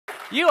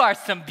You are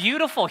some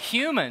beautiful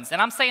humans.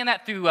 And I'm saying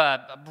that through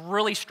a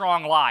really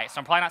strong light. So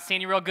I'm probably not seeing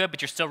you real good,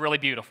 but you're still really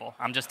beautiful.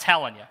 I'm just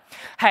telling you.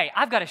 Hey,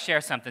 I've got to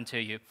share something to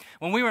you.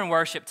 When we were in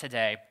worship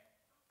today,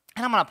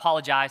 and I'm going to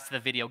apologize to the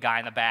video guy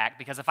in the back,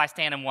 because if I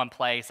stand in one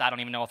place, I don't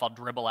even know if I'll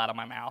dribble out of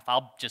my mouth.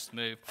 I'll just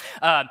move.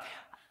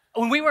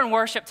 When we were in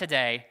worship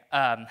today,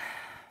 God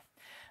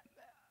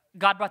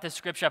brought this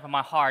scripture up in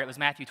my heart. It was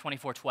Matthew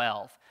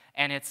 24:12.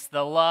 And it's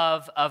the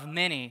love of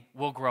many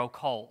will grow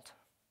cold.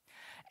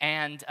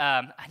 And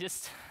I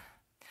just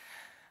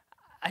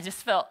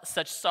felt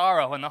such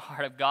sorrow in the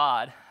heart of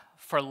God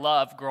for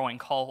love growing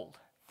cold.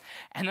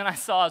 And then I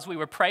saw, as we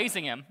were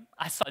praising him,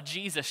 I saw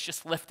Jesus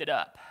just lifted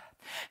up.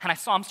 And I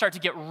saw him start to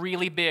get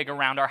really big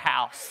around our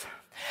house.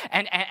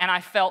 And I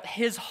felt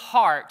his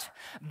heart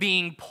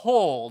being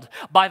pulled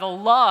by the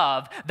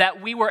love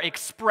that we were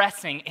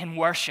expressing in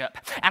worship.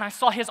 And I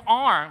saw his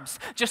arms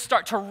just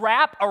start to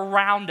wrap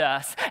around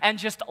us and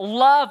just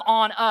love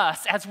on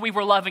us as we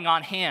were loving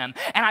on him.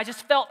 And I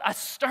just felt a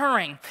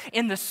stirring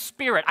in the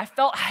spirit. I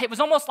felt it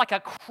was almost like a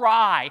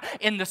cry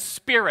in the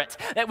spirit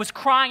that was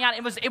crying out.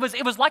 It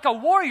was like a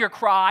warrior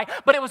cry,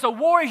 but it was a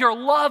warrior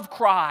love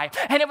cry.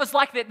 And it was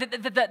like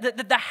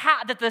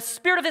the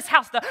spirit of this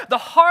house, the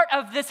heart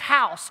of this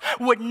house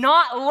would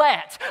not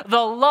let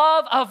the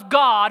love of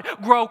God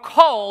grow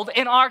cold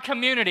in our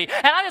community.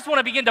 And I just want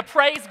to begin to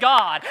praise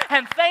God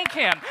and thank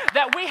him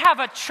that we have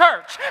a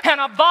church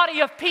and a body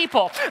of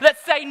people that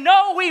say,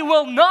 no, we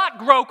will not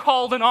grow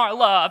cold in our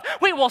love.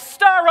 We will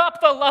stir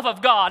up the love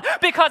of God,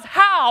 because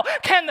how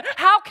can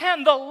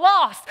the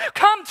lost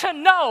come to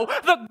know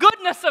the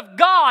goodness of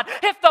God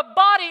if the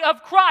body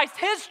of Christ,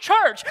 his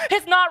church,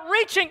 is not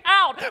reaching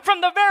out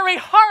from the very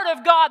heart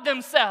of God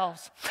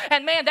themselves?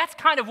 And man, that's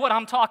kind of what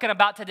I'm talking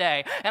about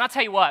today. And I'll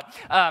tell you what,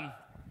 so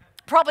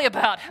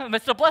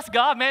bless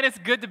God, man, it's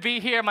good to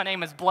be here. My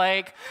name is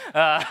Blake.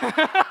 I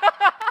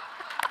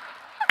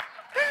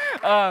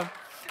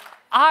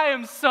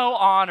am so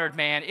honored,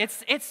 man.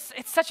 It's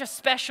such a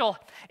special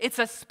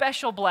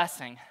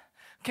blessing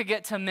to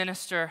get to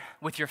minister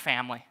with your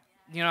family.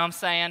 You know what I'm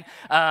saying?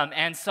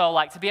 And so,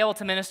 like, to be able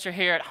to minister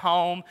here at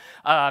home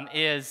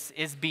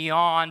is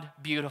beyond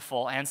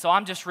beautiful. And so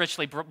I'm just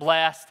richly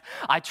blessed.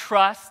 I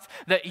trust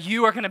that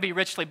you are going to be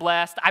richly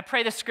blessed. I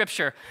pray the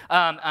scripture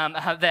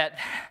that,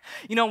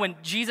 you know, when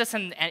Jesus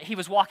and he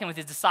was walking with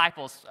his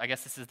disciples, I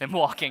guess this is them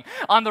walking,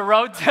 on the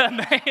road to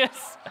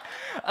Emmaus,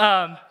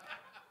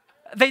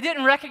 they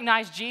didn't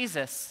recognize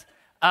Jesus.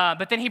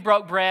 But then he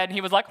broke bread and he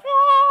was like, whoa.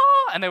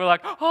 And they were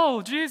like,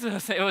 oh,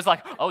 Jesus. It was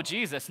like, oh,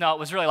 Jesus. No, it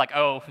was really like,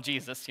 oh,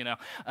 Jesus, you know.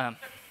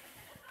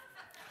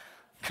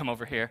 Come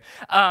over here.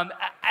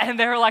 And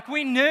they were like,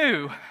 we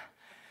knew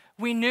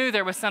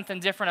there was something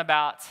different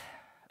about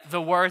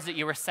the words that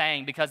you were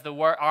saying, because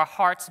our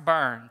hearts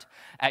burned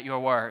at your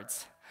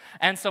words.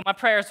 And so my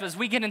prayer is, as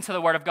we get into the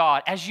Word of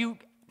God,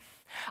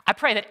 I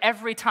pray that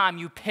every time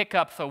you pick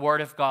up the Word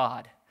of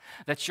God,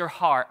 that your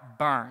heart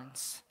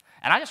burns.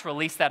 And I just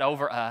release that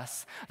over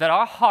us, that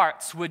our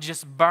hearts would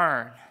just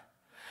burn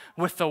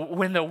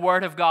when the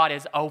Word of God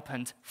is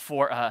opened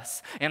for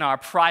us, in our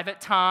private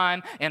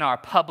time, in our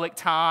public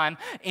time,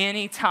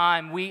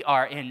 anytime we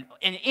are in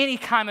any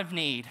kind of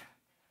need,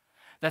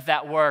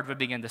 that Word would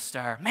begin to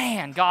stir.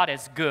 Man, God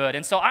is good.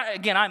 And so,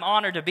 I'm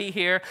honored to be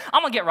here.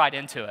 I'm going to get right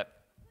into it.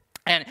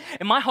 And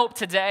my hope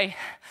today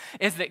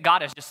is that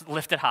God is just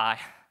lifted high,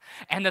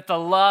 and that the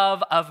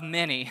love of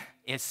many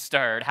is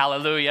stirred.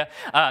 Hallelujah.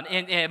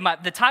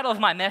 The title of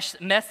my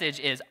message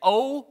is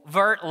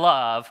Overt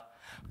Love,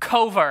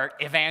 Covert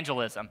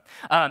Evangelism.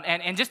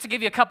 And just to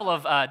give you a couple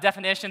of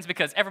definitions,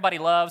 because everybody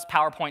loves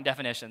PowerPoint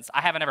definitions.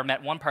 I haven't ever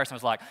met one person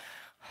who's like,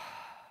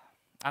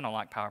 I don't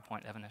like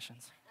PowerPoint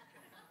definitions.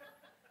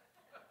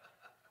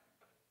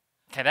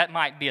 Okay, that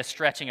might be a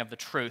stretching of the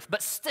truth,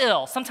 but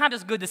still, sometimes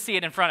it's good to see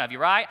it in front of you,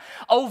 right?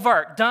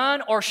 Overt,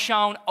 done or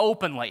shown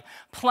openly,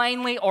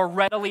 plainly or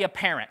readily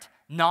apparent,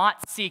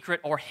 not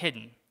secret or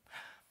hidden.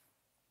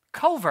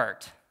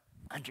 Covert,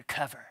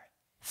 undercover,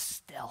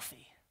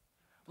 stealthy,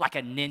 like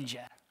a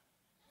ninja.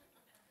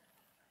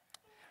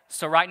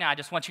 So right now, I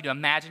just want you to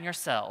imagine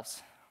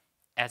yourselves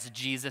as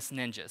Jesus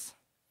ninjas,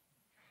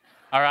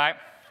 all right?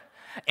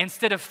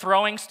 Instead of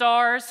throwing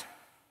stars,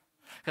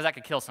 because that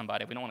could kill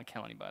somebody. We don't want to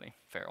kill anybody,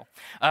 feral.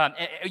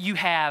 You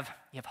have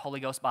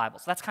Holy Ghost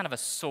Bibles. That's kind of a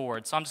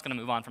sword, so I'm just going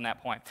to move on from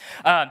that point.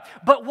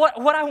 But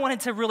what I wanted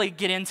to really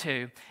get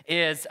into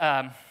is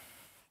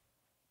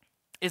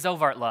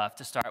overt love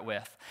to start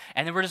with.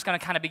 And then we're just going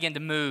to kind of begin to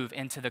move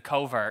into the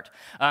covert.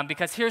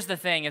 Because here's the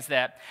thing is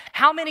that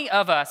how many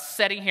of us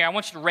sitting here, I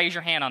want you to raise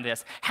your hand on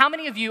this. How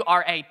many of you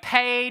are a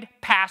paid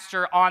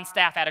pastor on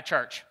staff at a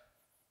church?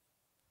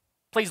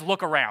 Please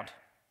look around.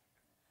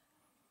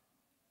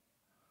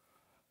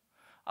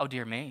 Oh,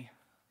 dear me.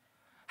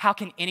 How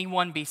can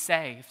anyone be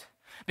saved?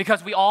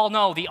 Because we all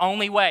know the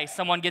only way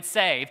someone gets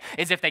saved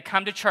is if they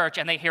come to church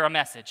and they hear a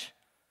message.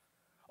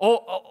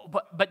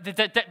 But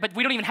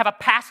we don't even have a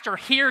pastor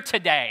here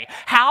today.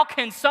 How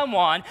can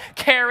someone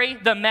carry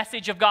the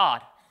message of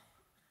God?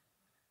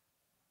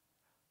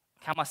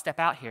 I'm going to step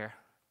out here,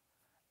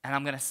 and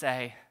I'm going to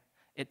say,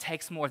 it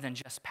takes more than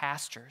just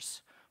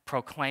pastors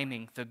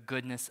proclaiming the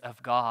goodness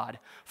of God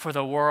for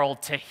the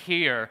world to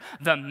hear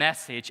the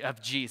message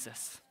of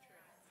Jesus.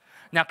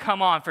 Now,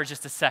 come on for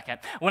just a second.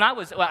 When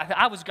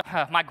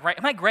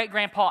my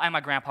great-grandpa and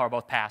my grandpa are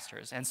both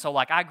pastors. And so,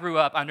 I grew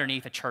up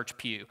underneath a church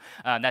pew.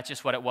 That's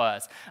just what it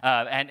was.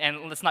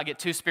 And let's not get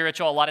too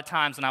spiritual. A lot of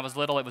times when I was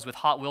little, it was with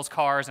Hot Wheels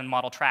cars and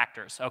model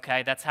tractors,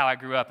 okay? That's how I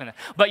grew up.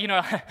 But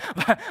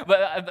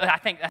I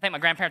think my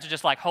grandparents are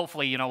just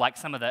hopefully,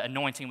 some of the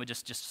anointing would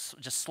just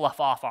slough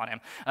off on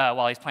him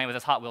while he's playing with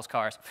his Hot Wheels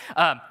cars.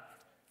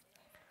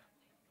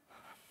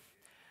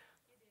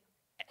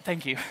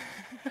 Thank you.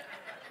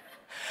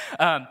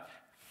 And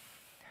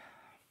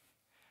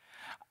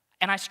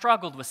I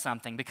struggled with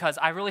something because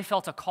I really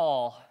felt a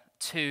call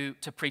to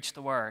preach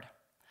the word.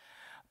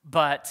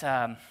 But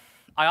I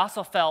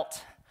also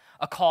felt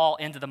a call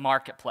into the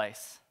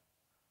marketplace.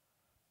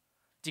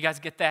 Do you guys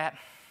get that?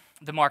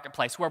 The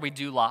marketplace, where we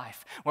do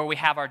life, where we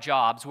have our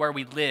jobs, where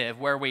we live,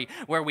 where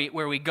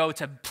we go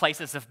to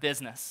places of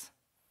business.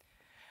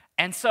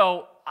 And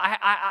so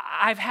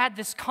I've had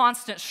this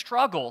constant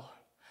struggle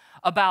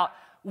about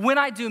when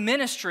I do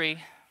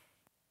ministry,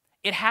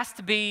 it has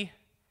to be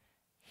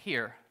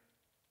here.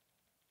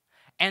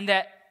 And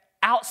that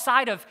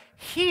outside of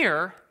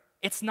here,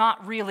 it's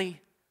not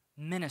really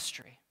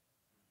ministry.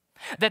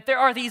 That there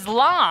are these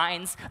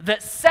lines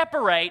that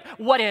separate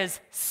what is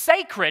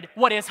sacred,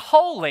 what is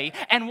holy,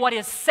 and what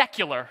is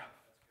secular.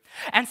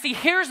 And see,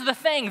 here's the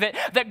thing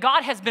that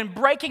God has been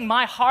breaking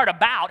my heart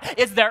about,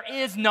 is there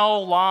is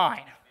no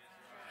line.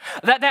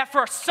 That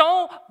for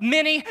so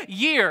many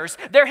years,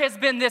 there has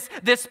been this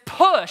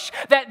push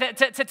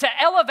to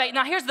elevate.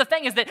 Now, here's the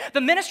thing, is that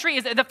the ministry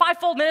is the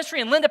fivefold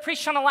ministry, and Linda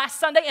preached on it last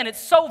Sunday, and it's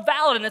so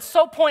valid, and it's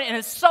so poignant, and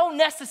it's so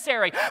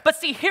necessary. But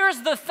see,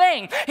 here's the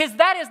thing, is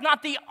that is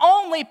not the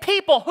only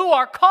people who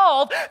are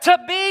called to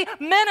be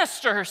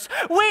ministers.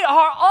 We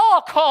are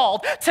all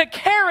called to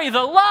carry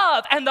the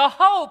love and the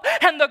hope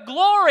and the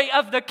glory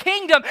of the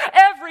kingdom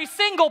every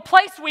single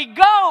place we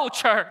go,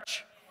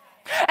 church.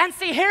 And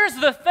see, here's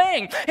the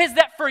thing, is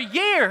that for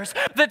years,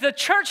 the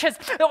church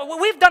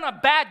we've done a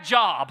bad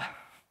job.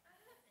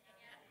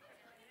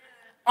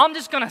 I'm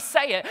just going to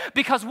say it,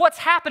 because what's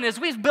happened is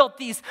we've built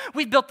these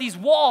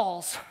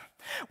walls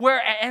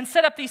and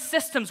set up these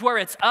systems where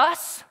it's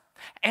us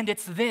and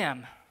it's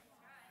them.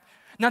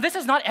 Now, this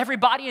is not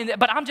everybody,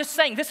 but I'm just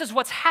saying this is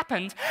what's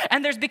happened,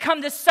 and there's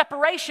become this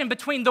separation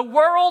between the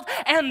world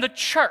and the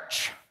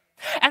church.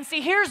 And see,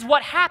 here's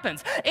what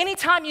happens.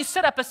 Anytime you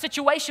set up a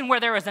situation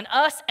where there is an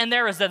us and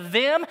there is a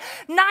them,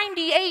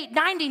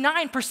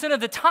 99%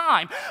 of the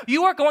time,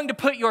 you are going to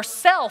put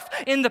yourself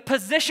in the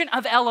position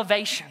of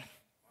elevation.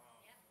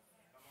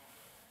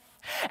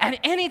 And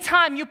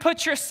anytime you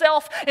put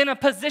yourself in a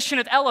position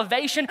of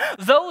elevation,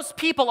 those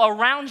people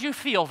around you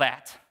feel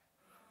that.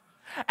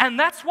 And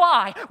that's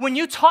why when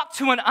you talk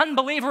to an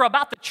unbeliever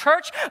about the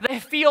church, they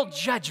feel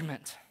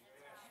judgment.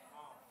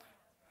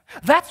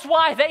 That's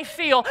why they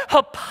feel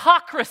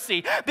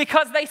hypocrisy,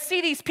 because they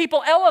see these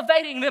people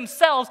elevating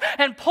themselves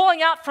and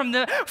pulling out from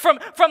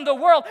the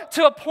world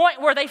to a point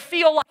where they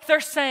feel like they're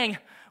saying,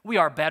 we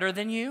are better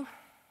than you.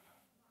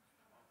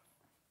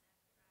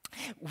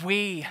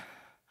 We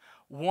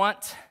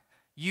want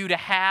you to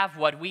have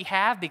what we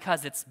have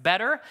because it's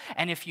better,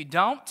 and if you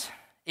don't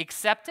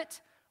accept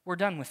it, we're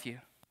done with you.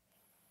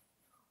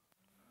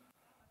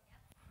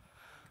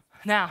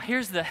 Now,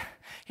 here's the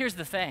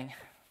thing.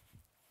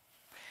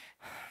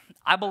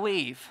 I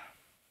believe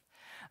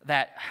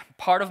that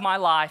part of my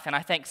life, and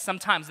I think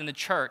sometimes in the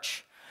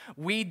church,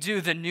 we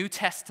do the New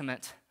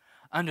Testament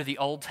under the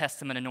Old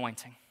Testament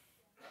anointing.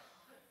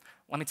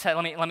 Let me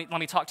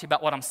talk to you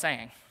about what I'm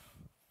saying.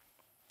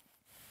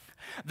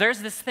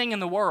 There's this thing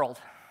in the world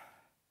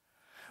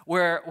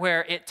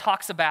where it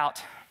talks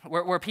about,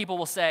 where people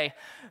will say,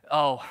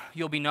 oh,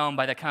 you'll be known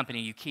by the company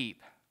you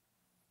keep.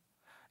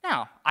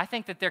 Now, I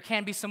think that there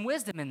can be some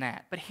wisdom in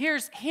that, but here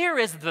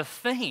is the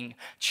thing,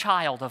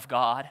 child of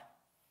God,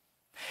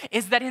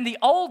 is that in the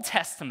Old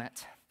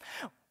Testament,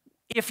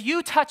 if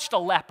you touched a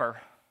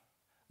leper,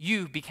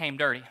 you became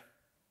dirty.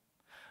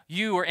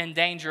 You were in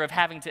danger of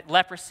having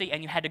leprosy,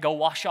 and you had to go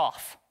wash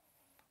off,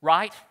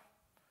 right?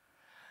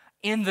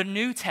 In the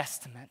New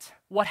Testament,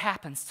 what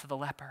happens to the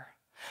leper?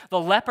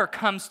 The leper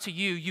comes to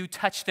you, you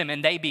touch them,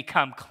 and they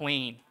become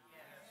clean.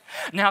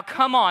 Now,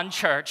 come on,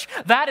 church.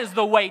 That is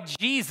the way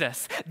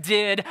Jesus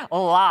did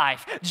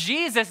life.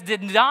 Jesus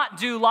did not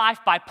do life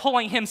by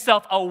pulling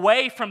himself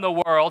away from the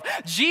world.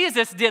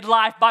 Jesus did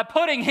life by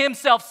putting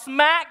himself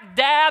smack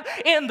dab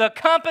in the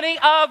company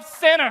of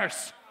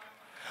sinners,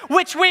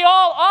 which we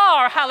all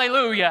are,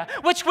 hallelujah,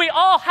 which we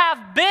all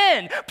have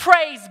been,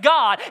 praise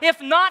God. If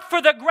not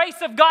for the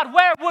grace of God,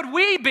 where would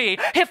we be?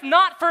 If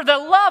not for the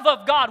love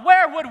of God,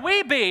 where would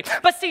we be?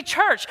 But see,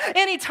 church,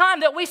 anytime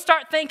that we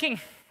start thinking,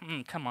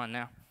 come on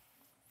now.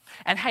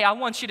 And hey, I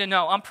want you to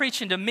know, I'm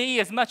preaching to me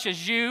as much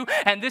as you,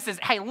 and this is,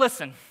 hey,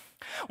 listen.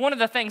 One of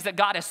the things that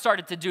God has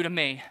started to do to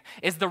me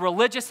is the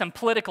religious and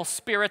political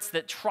spirits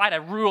that try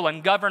to rule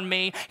and govern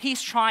me,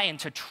 he's trying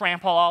to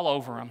trample all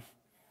over them.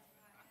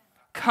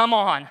 Come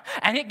on.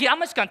 And I'm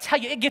just going to tell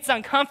you, it gets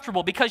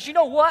uncomfortable because you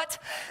know what?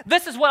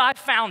 This is what I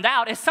found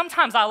out is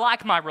sometimes I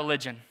like my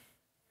religion.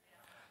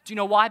 Do you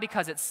know why?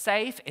 Because it's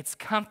safe, it's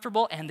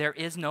comfortable, and there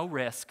is no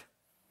risk.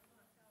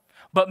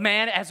 But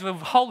man, as the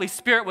Holy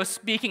Spirit was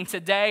speaking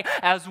today,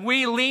 as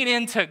we lean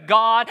into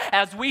God,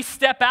 as we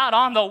step out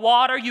on the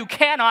water, you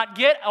cannot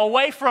get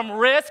away from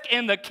risk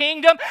in the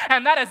kingdom.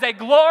 And that is a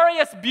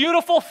glorious,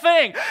 beautiful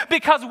thing.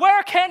 Because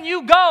where can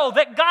you go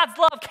that God's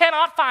love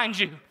cannot find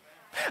you?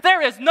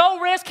 There is no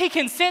risk He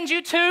can send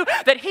you to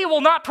that He will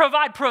not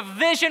provide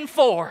provision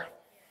for.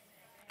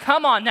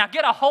 Come on now,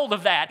 get a hold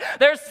of that.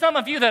 There's some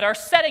of you that are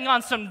setting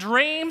on some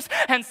dreams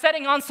and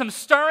setting on some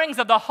stirrings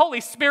of the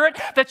Holy Spirit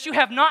that you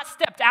have not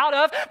stepped out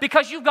of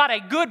because you've got a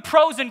good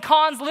pros and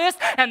cons list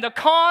and the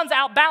cons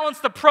outbalance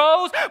the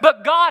pros.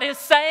 But God is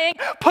saying,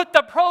 put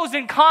the pros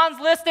and cons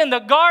list in the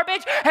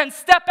garbage and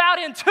step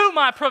out into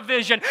my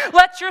provision.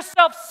 Let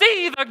yourself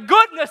see the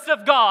goodness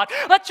of God.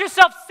 Let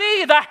yourself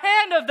see the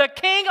hand of the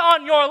King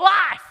on your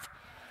life.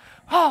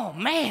 Oh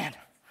man,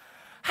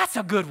 that's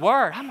a good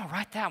word. I'm going to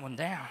write that one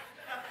down.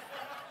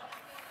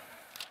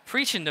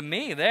 Preaching to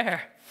me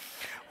there.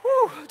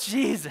 Whew,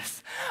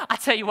 Jesus. I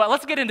tell you what,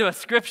 let's get into a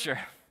scripture.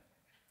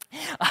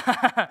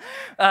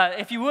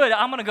 If you would,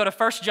 I'm going to go to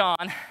 1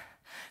 John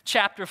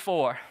chapter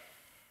 4.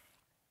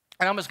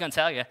 And I'm just going to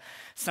tell you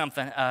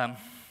something.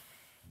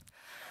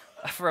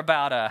 For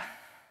about,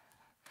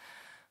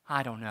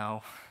 I don't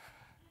know.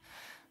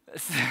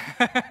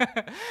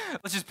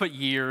 Let's just put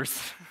years.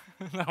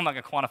 I'm not going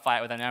to quantify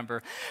it with a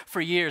number.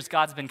 For years,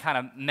 God's been kind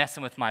of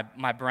messing with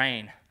my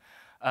brain.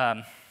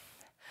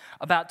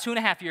 About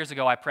 2.5 years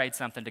ago, I prayed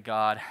something to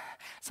God.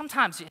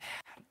 Sometimes,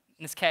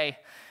 Ms. Kay,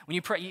 when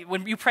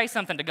you pray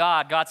something to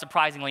God, God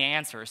surprisingly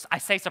answers. I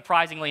say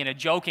surprisingly in a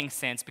joking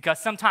sense because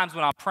sometimes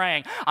when I'm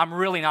praying, I'm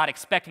really not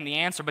expecting the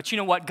answer. But you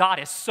know what? God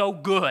is so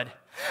good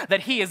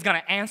that He is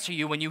going to answer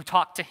you when you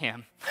talk to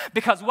Him.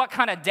 Because what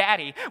kind of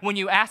daddy, when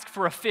you ask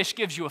for a fish,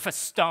 gives you a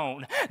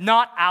stone?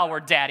 Not our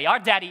daddy. Our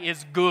daddy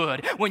is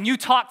good. When you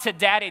talk to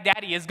daddy,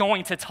 daddy is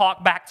going to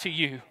talk back to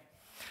you.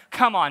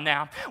 Come on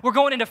now. We're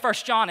going into 1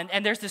 John,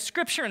 and there's this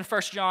scripture in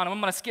 1 John, and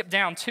I'm going to skip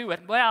down to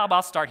it. Well,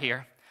 I'll start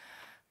here.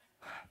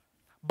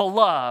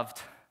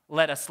 Beloved,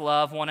 let us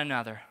love one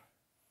another.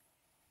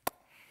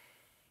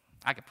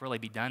 I could really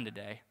be done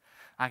today.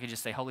 I could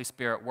just say, Holy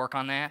Spirit, work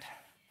on that.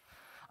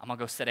 I'm going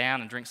to go sit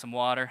down and drink some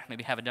water,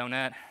 maybe have a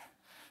donut,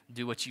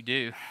 do what you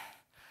do.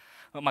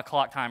 But my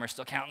clock timer's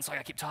still counting, so I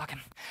got to keep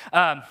talking.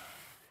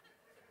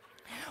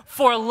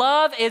 For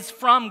love is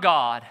from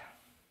God.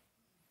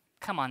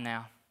 Come on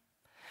now.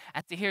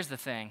 And see, here's the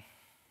thing.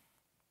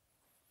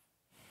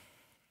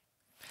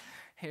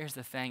 Here's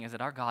the thing is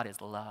that our God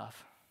is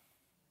love.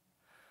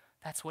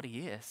 That's what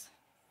He is.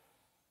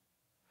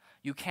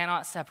 You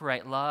cannot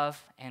separate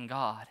love and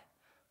God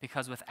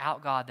because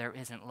without God there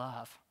isn't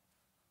love.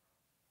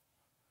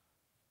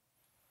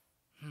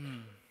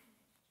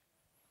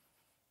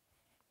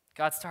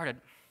 God started,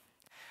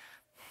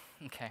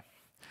 okay.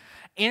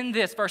 In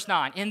this, verse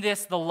 9, in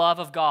this the love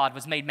of God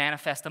was made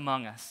manifest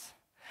among us,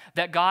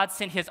 that God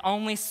sent His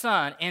only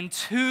Son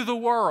into the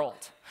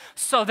world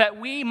so that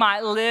we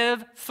might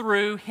live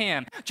through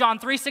Him. John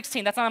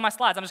 3:16, that's not on my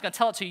slides. I'm just going to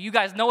tell it to you. You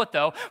guys know it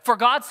though. For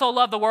God so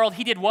loved the world,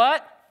 He did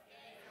what?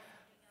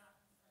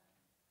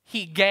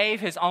 He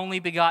gave His only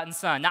begotten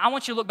Son. Now I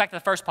want you to look back to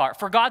the first part.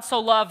 For God so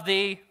loved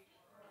the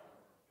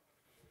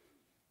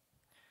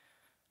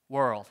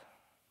world.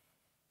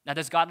 Now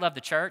does God love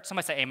the church?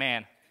 Somebody say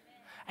amen.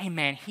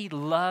 Amen. He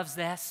loves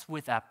us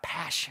with a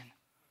passion.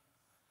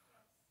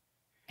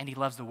 And He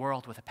loves the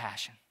world with a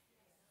passion.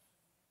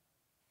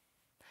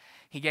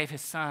 He gave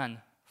His Son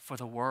for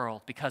the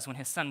world because when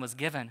His Son was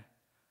given,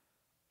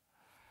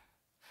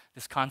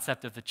 this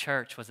concept of the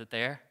church, was it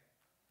there?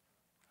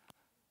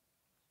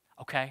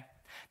 Okay.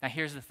 Now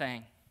here's the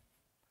thing.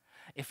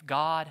 If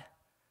God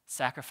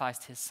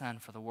sacrificed His Son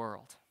for the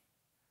world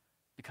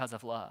because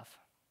of love,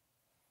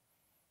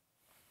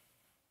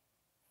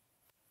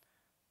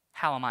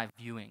 how am I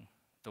viewing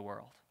the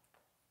world?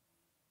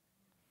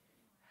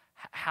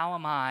 How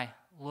am I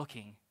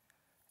looking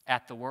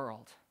at the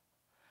world?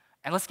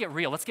 And let's get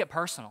real, let's get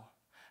personal.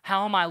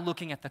 How am I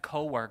looking at the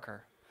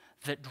coworker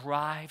that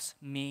drives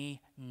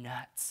me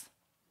nuts?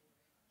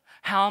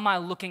 How am I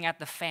looking at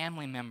the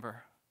family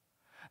member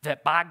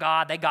that, by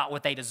God, they got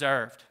what they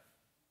deserved?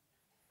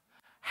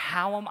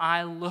 How am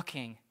I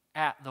looking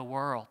at the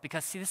world?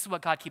 Because, see, this is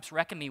what God keeps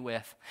wrecking me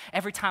with.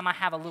 Every time I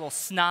have a little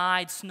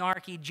snide,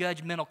 snarky,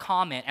 judgmental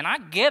comment, and I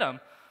get them,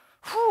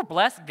 whew,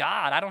 bless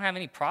God, I don't have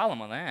any problem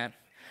with that.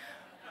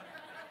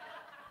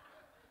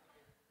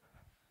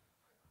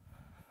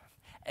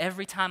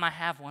 Every time I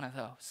have one of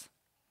those,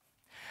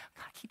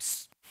 God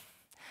keeps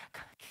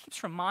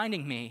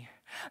reminding me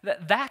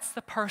that that's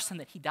the person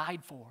that He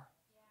died for.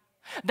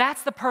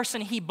 That's the person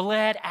He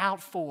bled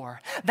out for.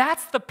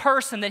 That's the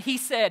person that He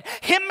said,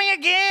 hit me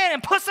again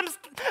and put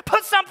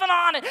something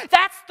on it.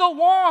 That's the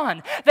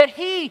one that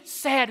He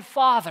said,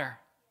 Father,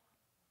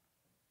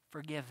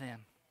 forgive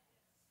them.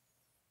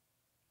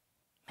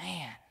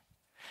 Man,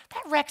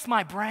 that wrecks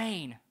my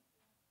brain.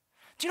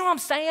 Do you know what I'm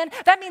saying?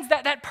 That means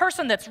that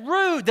person that's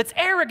rude, that's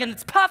arrogant,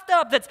 that's puffed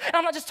up, and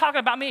I'm not just talking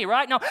about me,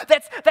 right? No,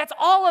 that's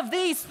all of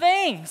these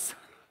things.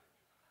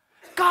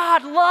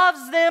 God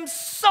loves them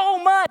so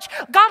much.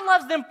 God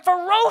loves them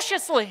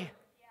ferociously.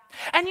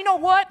 And you know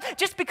what?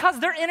 Just because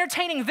they're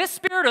entertaining this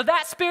spirit or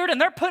that spirit and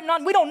they're putting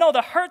on, we don't know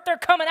the hurt they're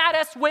coming at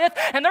us with,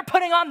 and they're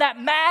putting on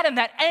that mad and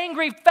that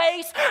angry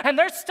face, and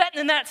they're sitting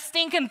in that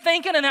stinking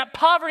thinking and that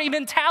poverty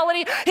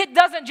mentality, it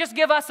doesn't just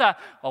give us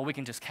well, we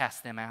can just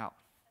cast them out.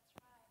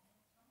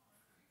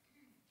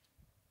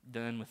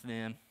 Done with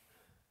them.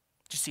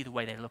 Did you see the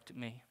way they looked at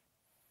me?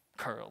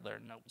 Curl their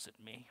nose at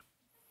me.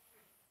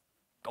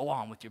 Go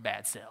on with your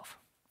bad self.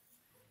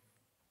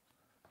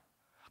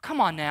 Come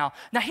on now.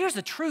 Now here's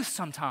the truth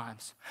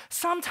sometimes.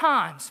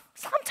 Sometimes,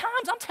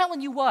 I'm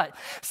telling you what,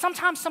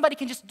 sometimes somebody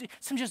can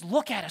just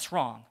look at us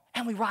wrong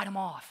and we write them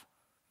off.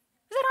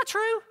 Is that not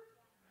true?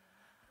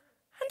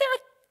 And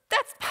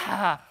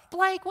they're like,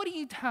 Blake, what are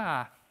you,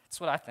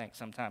 That's what I think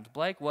sometimes.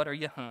 Blake, what are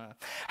you,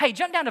 Hey,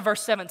 jump down to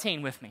verse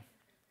 17 with me.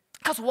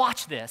 Because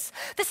watch this.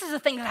 This is the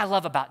thing that I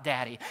love about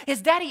Daddy,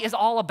 is Daddy is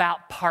all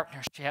about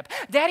partnership.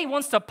 Daddy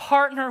wants to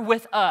partner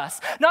with us,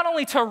 not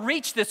only to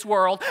reach this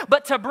world,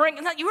 but to bring,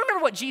 you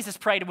remember what Jesus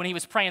prayed when he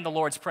was praying the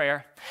Lord's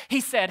Prayer? He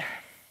said,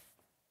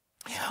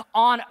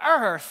 on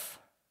earth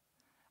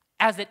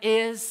as it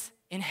is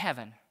in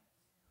heaven.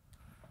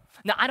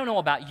 Now, I don't know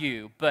about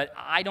you, but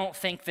I don't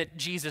think that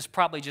Jesus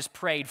probably just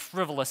prayed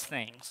frivolous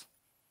things.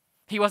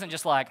 He wasn't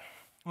just like,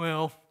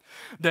 well,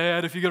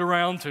 Dad, if you get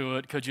around to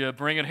it, could you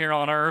bring it here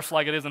on earth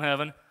like it is in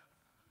heaven?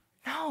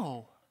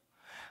 No.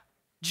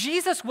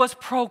 Jesus was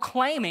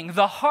proclaiming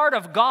the heart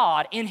of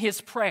God in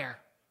his prayer.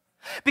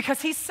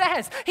 Because he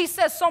says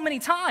so many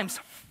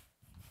times,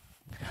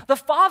 the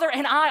Father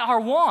and I are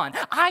one.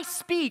 I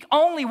speak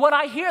only what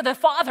I hear the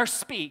Father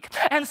speak.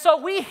 And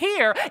so we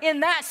hear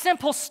in that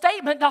simple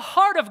statement the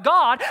heart of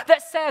God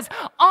that says,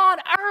 on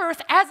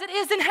earth as it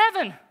is in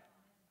heaven.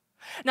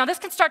 Now this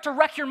can start to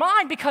wreck your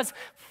mind because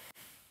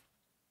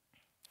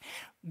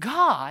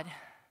God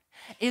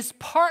is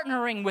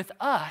partnering with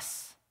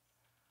us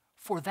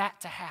for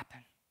that to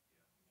happen.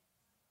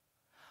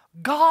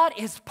 God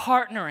is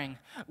partnering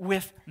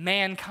with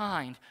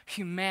mankind,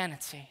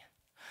 humanity,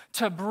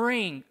 to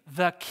bring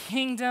the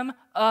kingdom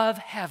of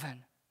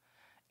heaven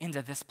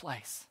into this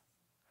place.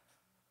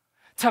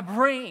 To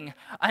bring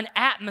an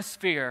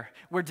atmosphere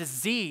where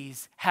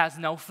disease has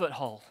no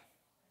foothold.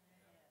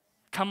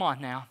 Come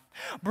on now.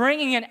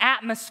 Bringing an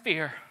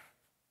atmosphere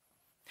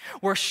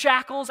where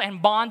shackles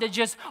and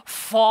bondages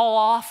fall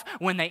off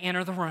when they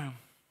enter the room.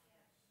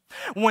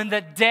 When the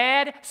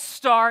dead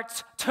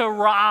starts to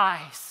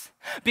rise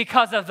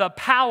because of the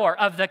power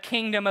of the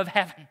kingdom of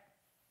heaven.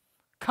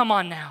 Come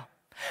on now.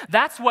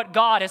 That's what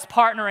God is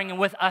partnering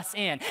with us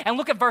in. And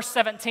look at verse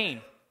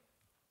 17.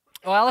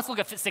 Well, let's look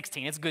at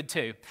 16. It's good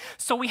too.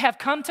 So we have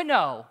come to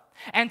know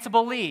and to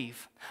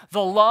believe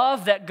the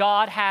love that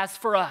God has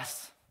for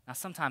us. Now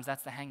sometimes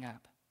that's the hang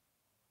up.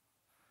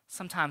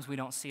 Sometimes we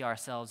don't see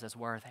ourselves as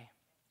worthy.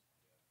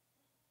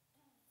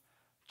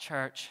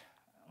 Church,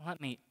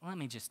 let's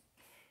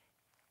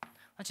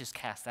just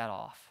cast that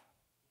off.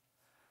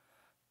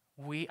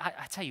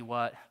 I tell you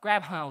what,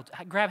 grab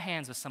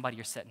hands with somebody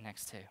you're sitting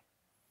next to.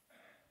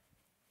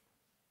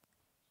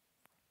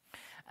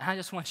 And I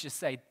just want you to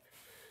say,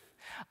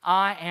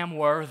 I am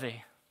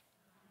worthy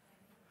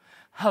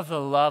of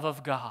the love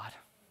of God.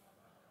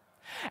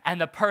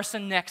 And the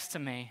person next to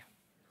me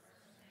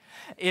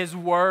is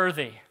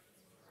worthy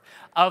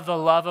of the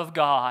love of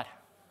God,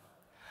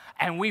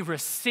 and we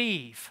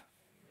receive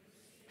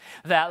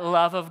that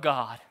love of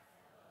God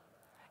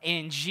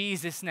in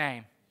Jesus'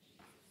 name.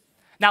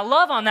 Now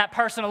love on that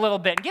person a little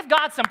bit and give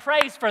God some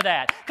praise for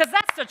that, because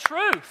that's the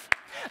truth.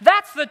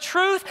 That's the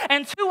truth,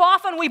 and too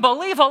often we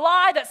believe a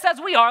lie that says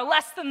we are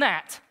less than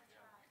that.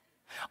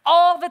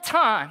 All the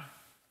time.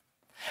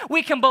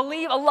 We can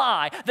believe a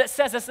lie that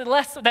says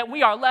that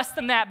we are less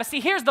than that. But see,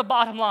 here's the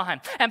bottom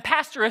line. And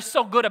Pastor is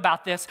so good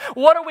about this.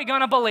 What are we going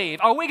to believe?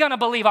 Are we going to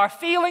believe our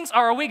feelings, or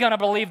are we going to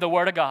believe the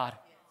Word of God?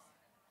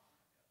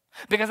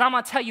 Because I'm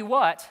going to tell you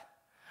what,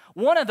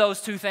 one of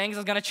those two things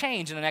is going to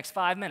change in the next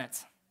 5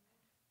 minutes.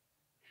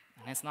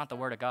 And it's not the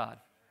Word of God.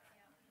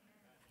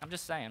 I'm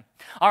just saying.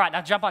 All right,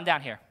 now jump on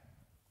down here.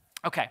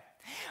 Okay.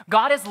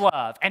 God is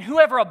love, and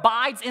whoever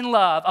abides in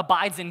love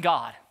abides in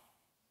God.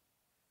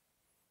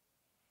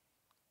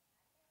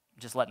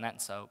 Just letting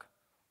that soak.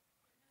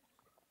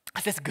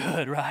 That's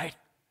good, right?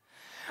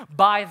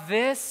 By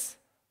this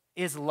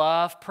is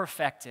love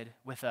perfected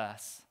with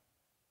us.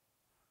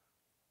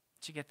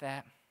 Did you get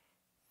that?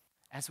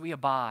 As we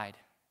abide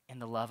in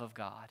the love of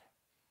God,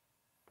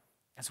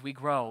 as we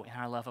grow in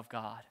our love of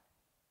God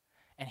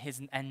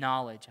and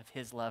knowledge of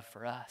His love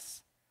for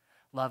us,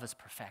 love is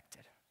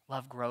perfected.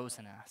 Love grows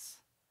in us.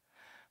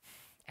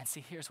 And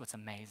see, here's what's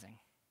amazing.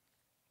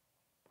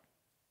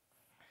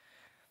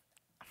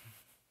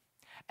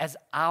 As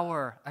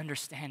our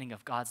understanding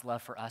of God's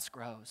love for us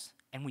grows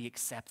and we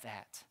accept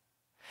that,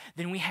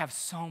 then we have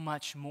so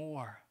much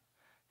more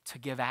to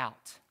give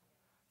out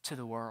to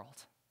the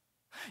world.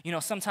 You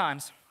know,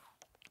 sometimes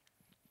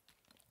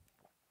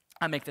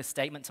I make this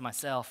statement to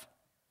myself.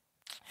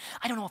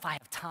 I don't know if I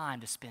have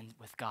time to spend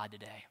with God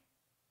today.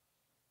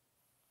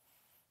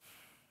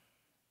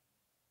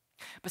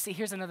 But see,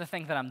 here's another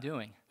thing that I'm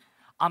doing.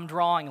 I'm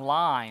drawing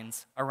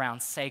lines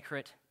around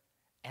sacred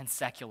and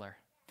secular.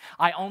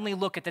 I only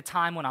look at the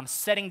time when I'm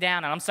sitting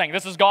down and I'm saying,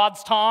 this is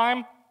God's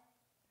time,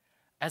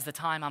 as the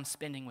time I'm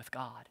spending with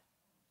God.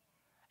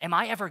 Am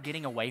I ever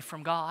getting away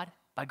from God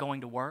by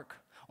going to work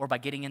or by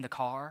getting in the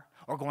car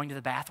or going to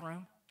the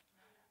bathroom?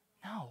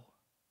 No.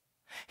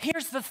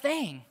 Here's the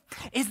thing,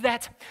 is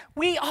that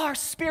we are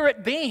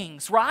spirit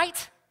beings,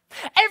 right?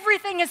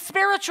 Everything is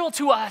spiritual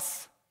to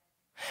us.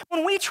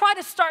 When we try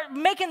to start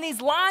making these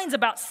lines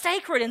about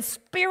sacred and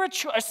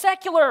spiritual, or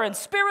secular and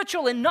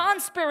spiritual and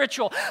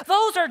non-spiritual,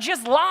 those are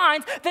just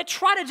lines that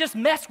try to just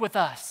mess with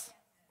us.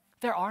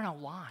 There are no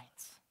lines.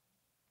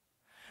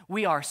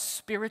 We are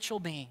spiritual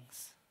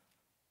beings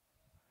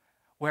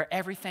where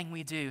everything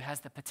we do has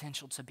the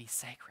potential to be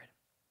sacred.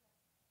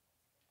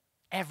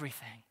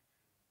 Everything.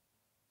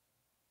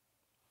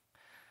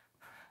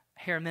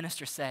 I hear a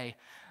minister say,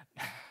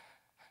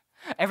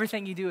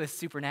 everything you do is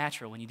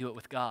supernatural when you do it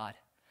with God,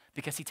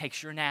 because he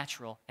takes your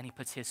natural and he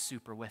puts his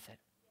super with it.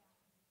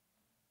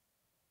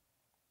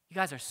 You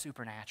guys are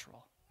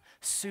supernatural.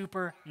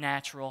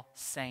 Supernatural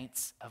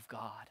saints of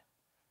God.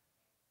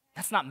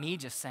 That's not me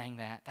just saying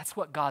that. That's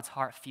what God's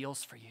heart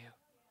feels for you.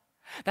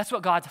 That's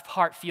what God's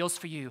heart feels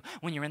for you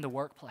when you're in the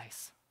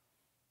workplace,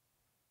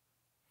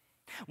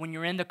 when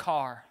you're in the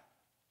car,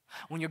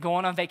 when you're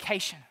going on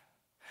vacation,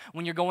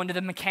 when you're going to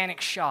the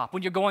mechanic shop,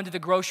 when you're going to the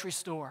grocery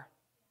store.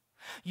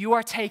 You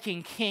are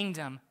taking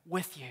kingdom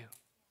with you.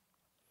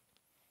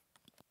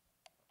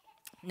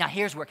 Now,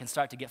 here's where it can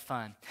start to get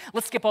fun.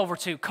 Let's skip over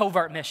to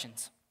covert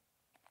missions.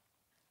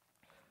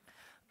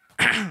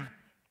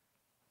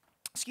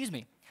 Excuse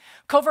me.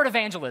 Covert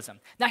evangelism.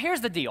 Now,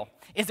 here's the deal,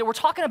 is that we're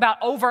talking about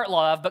overt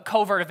love, but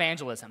covert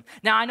evangelism.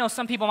 Now, I know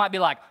some people might be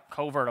like,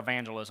 covert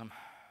evangelism.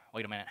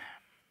 Wait a minute.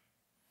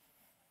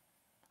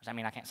 Does that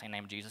mean I can't say the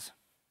name of Jesus?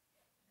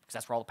 Because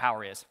that's where all the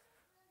power is.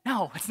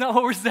 No, it's not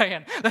what we're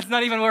saying. That's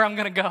not even where I'm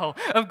going to go.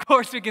 Of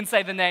course, we can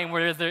say the name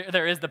where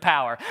there is the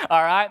power,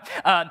 all right?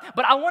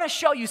 But I want to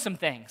show you some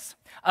things.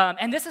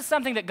 And this is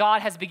something that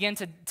God has begun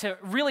to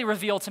really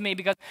reveal to me,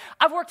 because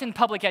I've worked in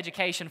public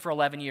education for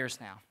 11 years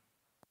now.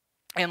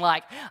 And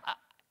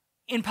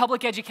in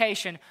public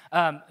education,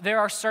 there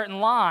are certain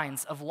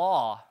lines of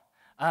law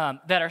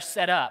that are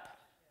set up,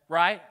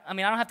 right? I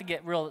mean, I don't have to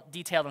get real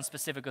detailed and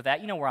specific with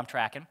that. You know where I'm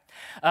tracking.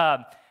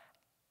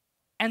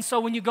 And so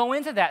when you go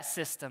into that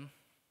system,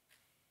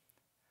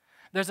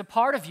 there's a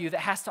part of you that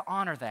has to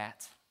honor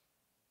that,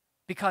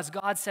 because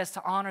God says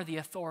to honor the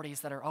authorities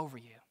that are over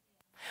you.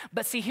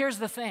 But see, here's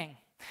the thing,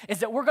 is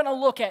that we're going to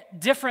look at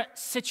different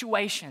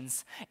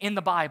situations in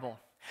the Bible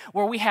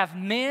where we have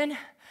men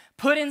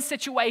put in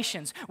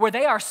situations where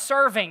they are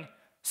serving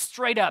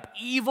straight up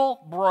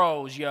evil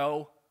bros,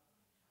 yo,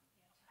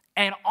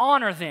 and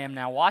honor them,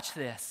 now watch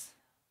this,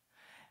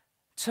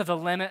 to the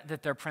limit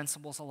that their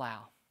principles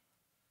allow.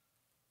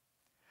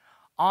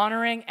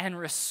 Honoring and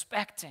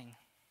respecting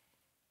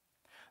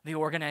the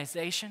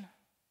organization,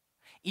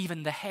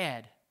 even the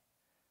head,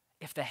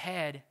 if the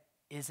head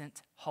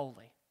isn't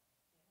holy.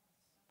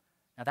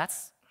 Now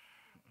that's,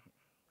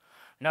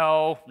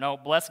 no,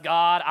 bless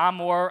God, I'm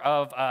more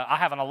of, I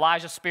have an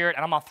Elijah spirit,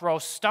 and I'm going to throw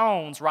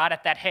stones right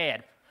at that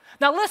head.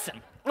 Now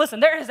listen,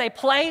 there is a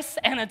place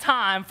and a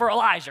time for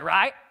Elijah,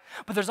 right?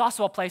 But there's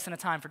also a place and a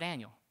time for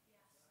Daniel.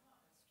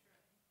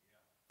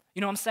 You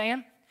know what I'm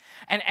saying?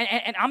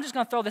 And I'm just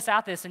going to throw this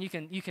out this, and you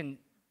can,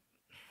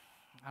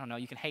 I don't know,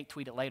 you can hate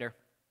tweet it later.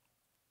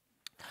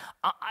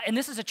 And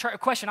this is a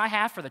question I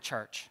have for the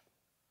church.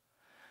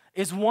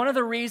 Is one of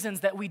the reasons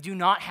that we do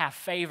not have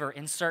favor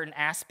in certain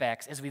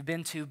aspects is we've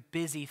been too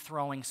busy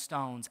throwing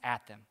stones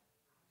at them.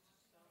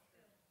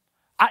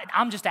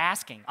 I'm just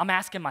asking. I'm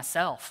asking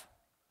myself.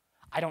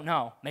 I don't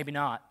know. Maybe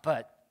not,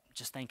 but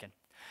just thinking.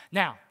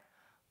 Now,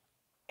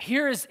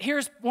 here's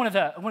one of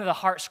the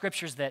heart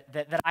scriptures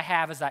that I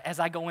have as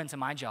I go into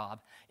my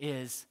job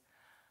is,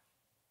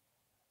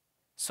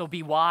 so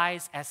be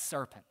wise as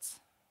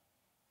serpents.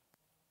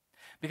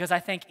 Because I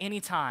think any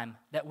time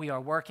that we are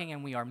working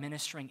and we are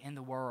ministering in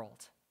the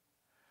world,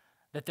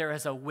 that there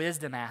is a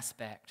wisdom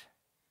aspect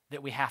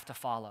that we have to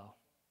follow.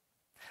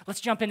 Let's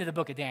jump into the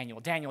book of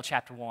Daniel, Daniel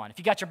chapter 1. If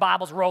you got your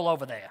Bibles, roll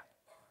over there.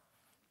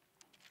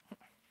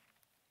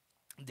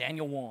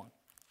 Daniel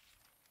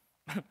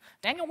 1.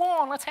 Daniel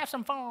 1, let's have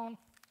some fun.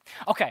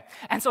 Okay,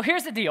 and so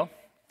here's the deal.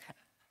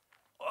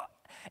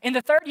 In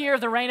the 3rd year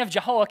of the reign of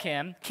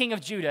Jehoiakim, king of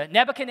Judah,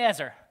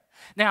 Nebuchadnezzar.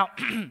 Now,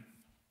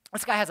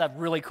 this guy has a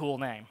really cool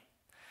name.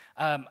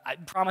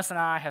 Promise and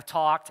I have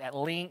talked at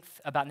length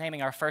about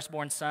naming our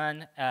firstborn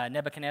son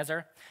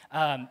Nebuchadnezzar.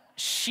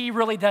 She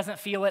really doesn't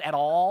feel it at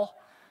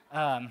all.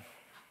 So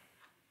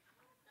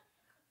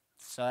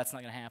that's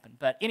not going to happen.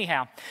 But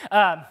anyhow,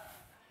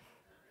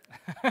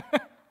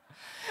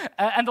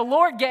 and the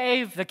Lord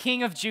gave the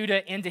king of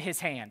Judah into his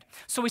hand.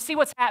 So we see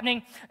what's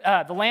happening.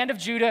 The land of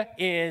Judah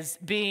is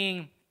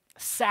being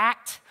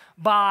sacked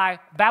by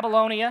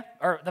Babylonia,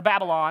 or the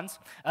Babylons,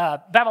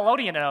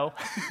 Babyloniano,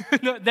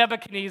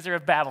 Nebuchadnezzar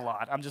of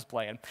Babylon. I'm just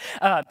playing.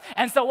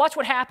 And so watch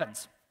what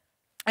happens.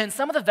 And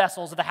some of the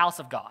vessels of the house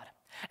of God.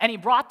 And he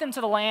brought them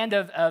to the land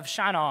of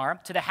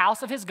Shinar, to the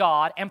house of his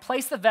God, and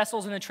placed the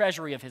vessels in the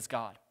treasury of his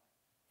God.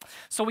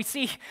 So we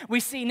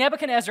see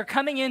Nebuchadnezzar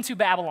coming into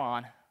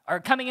Babylon, or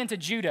coming into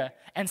Judah,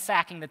 and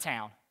sacking the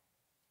town.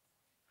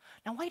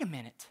 Now wait a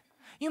minute.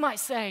 You might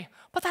say,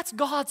 but that's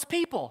God's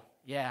people.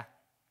 Yeah.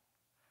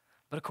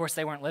 But of course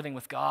they weren't living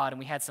with God, and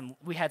we had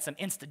some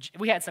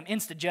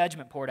instant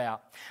judgment poured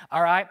out.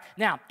 All right?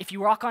 Now, if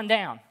you walk on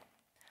down,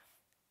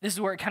 this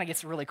is where it kind of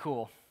gets really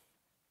cool.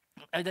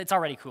 It's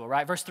already cool,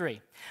 right? Verse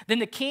 3. Then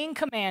the king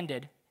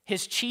commanded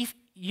his chief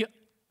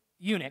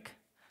eunuch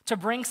to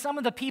bring some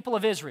of the people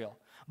of Israel,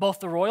 both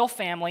the royal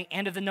family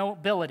and of the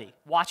nobility.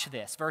 Watch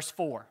this, verse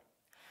 4.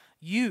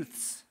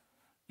 Youths.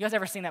 You guys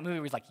ever seen that movie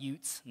where he's like,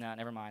 youths? No,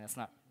 never mind, that's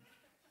not.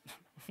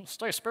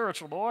 Stay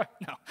spiritual, boy.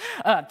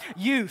 No.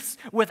 Youths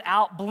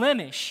without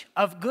blemish,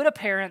 of good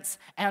appearance,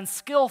 and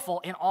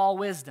skillful in all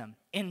wisdom,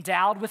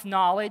 endowed with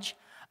knowledge,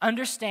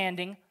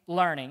 understanding,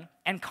 learning,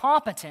 and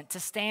competent to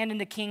stand in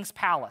the king's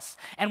palace.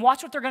 And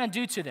watch what they're going to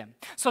do to them.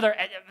 So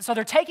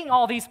they're taking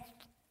all these.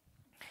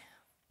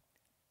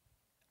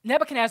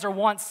 Nebuchadnezzar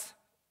wants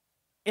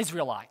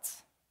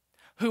Israelites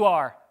who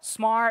are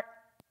smart,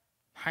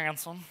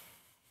 handsome,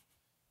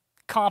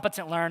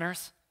 competent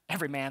learners.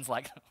 Every man's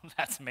like,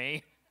 that's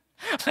me.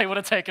 They would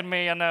have taken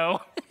me, I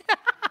know.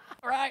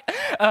 Right?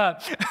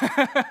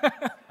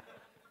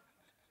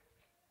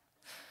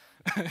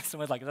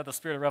 Someone's like, is that the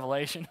spirit of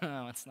revelation?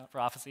 No, it's not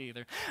prophecy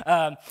either.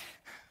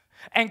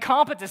 And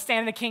competent to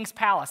stand in the king's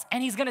palace.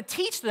 And he's going to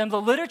teach them the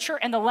literature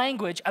and the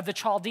language of the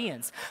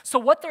Chaldeans. So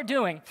what they're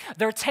doing,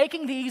 they're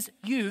taking these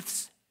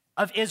youths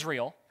of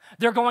Israel,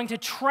 they're going to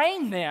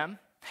train them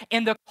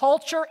in the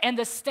culture and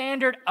the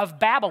standard of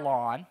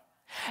Babylon,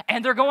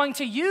 and they're going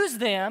to use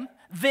them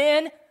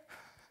then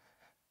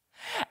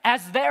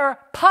as their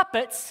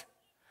puppets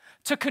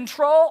to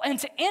control and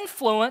to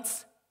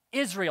influence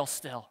Israel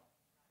still.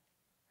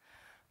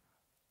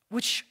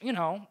 Which, you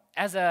know,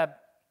 as a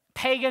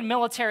pagan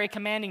military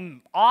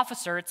commanding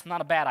officer, it's not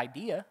a bad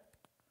idea.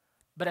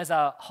 But as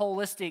a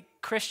holistic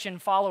Christian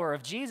follower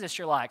of Jesus,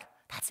 you're like,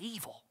 that's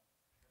evil.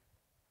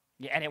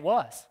 Yeah, and it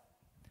was.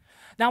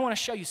 Now I want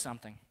to show you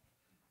something.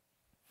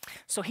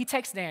 So he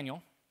takes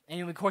Daniel,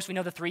 and of course we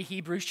know the three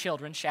Hebrew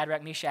children,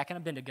 Shadrach, Meshach, and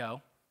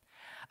Abednego.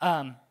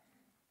 And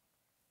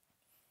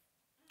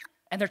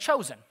they're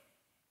chosen,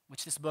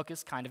 which this book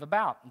is kind of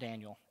about,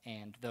 Daniel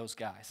and those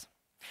guys.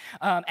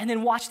 And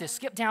then watch this.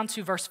 Skip down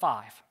to verse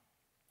 5.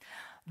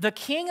 The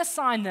king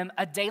assigned them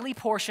a daily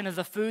portion of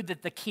the food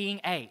that the king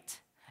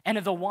ate and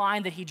of the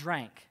wine that he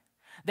drank.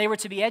 They were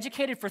to be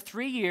educated for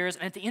 3 years,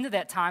 and at the end of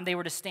that time, they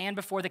were to stand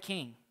before the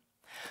king.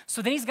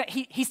 So then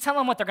he's telling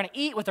them what they're going to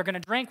eat, what they're going to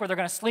drink, where they're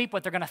going to sleep,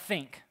 what they're going to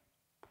think.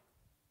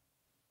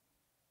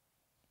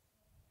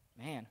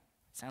 Man,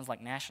 sounds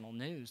like national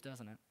news,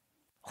 doesn't it?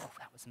 Oh,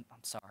 I'm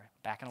sorry,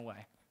 backing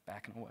away.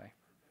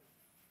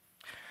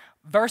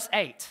 Verse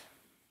 8,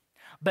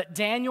 but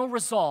Daniel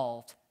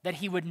resolved that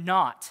he would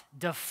not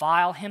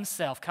defile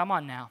himself, come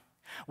on now,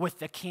 with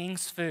the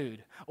king's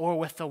food or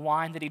with the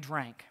wine that he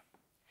drank.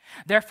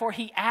 Therefore,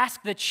 he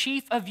asked the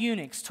chief of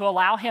eunuchs to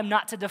allow him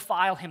not to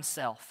defile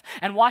himself.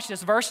 And watch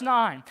this, verse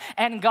 9.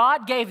 And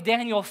God gave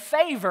Daniel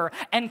favor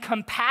and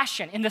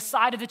compassion in the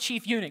sight of the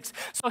chief eunuchs.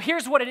 So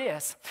here's what it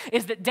is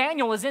that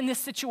Daniel is in this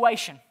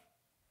situation.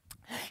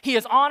 He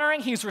is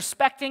honoring, he's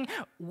respecting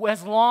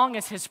as long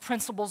as his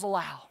principles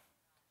allow.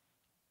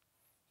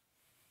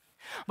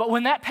 But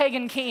when that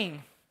pagan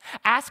king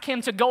asked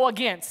him to go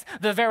against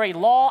the very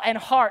law and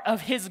heart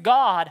of his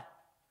God,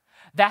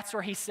 that's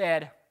where he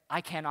said,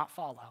 I cannot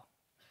follow.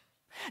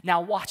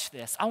 Now watch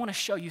this. I want to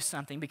show you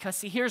something because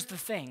see, here's the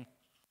thing,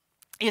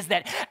 is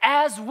that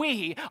as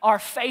we are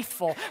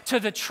faithful to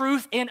the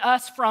truth in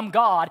us from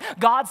God,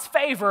 God's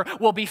favor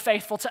will be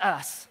faithful to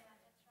us.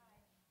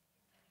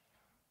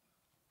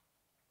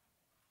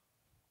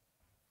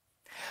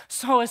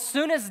 So as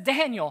soon as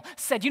Daniel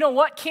said, you know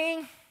what,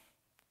 king?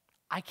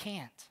 I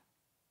can't.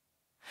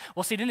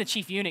 Well, see, then the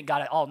chief eunuch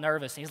got all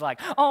nervous. He's like,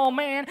 oh,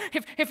 man,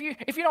 if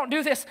you don't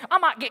do this, I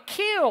might get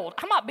killed.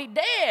 I might be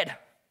dead.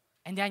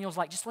 And Daniel's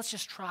like, let's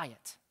just try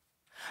it.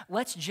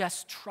 Let's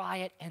just try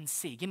it and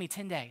see. Give me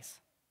 10 days.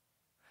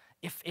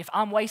 If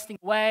I'm wasting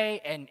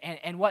away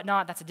and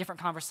whatnot, that's a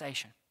different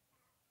conversation.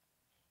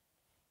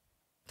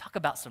 Talk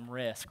about some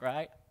risk,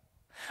 right?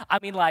 I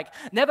mean, like,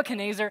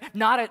 Nebuchadnezzar,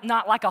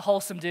 not like a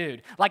wholesome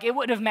dude. Like, it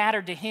wouldn't have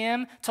mattered to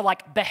him to,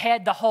 like,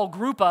 behead the whole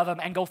group of them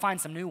and go find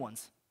some new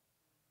ones.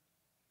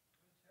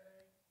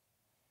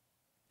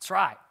 That's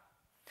right.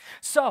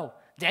 So,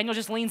 Daniel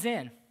just leans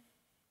in.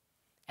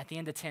 At the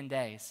end of 10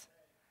 days,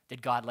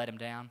 did God let him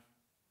down?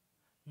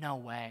 No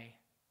way.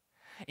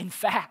 In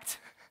fact,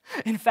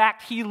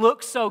 he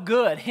looked so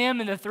good, him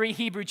and the 3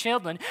 Hebrew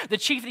children, the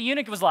chief of the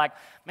eunuch was like,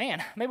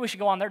 man, maybe we should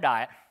go on their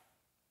diet.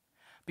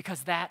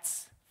 Because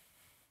that's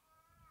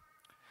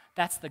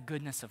the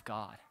goodness of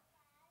God.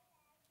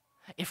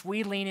 If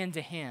we lean into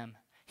him,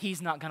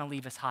 He's not going to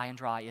leave us high and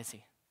dry, is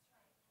he?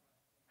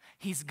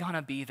 He's going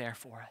to be there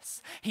for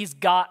us. He's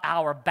got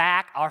our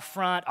back, our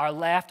front, our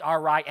left,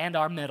 our right, and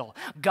our middle.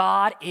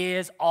 God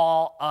is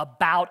all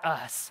about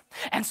us.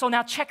 And so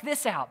now check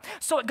this out.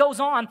 So it goes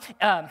on.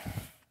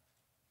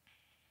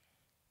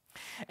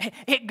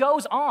 It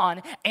goes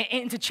on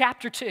into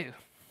chapter 2.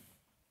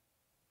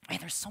 Man,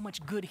 there's so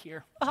much good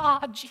here.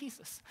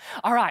 Jesus.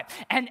 All right.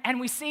 And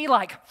we see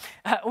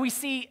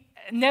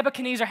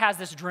Nebuchadnezzar has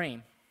this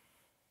dream.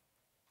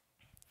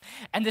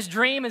 And this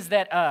dream is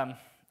that,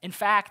 in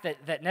fact,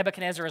 that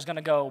Nebuchadnezzar is going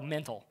to go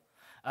mental.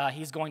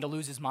 He's going to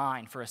lose his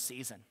mind for a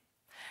season.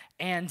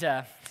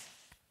 And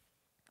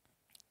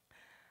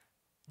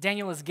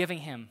Daniel is giving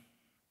him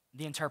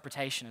the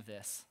interpretation of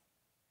this.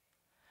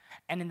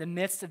 And in the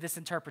midst of this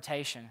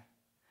interpretation,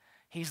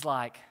 he's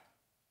like,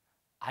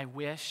 I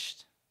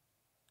wished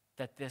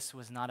that this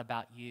was not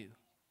about you,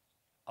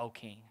 O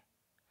king,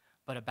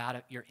 but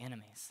about your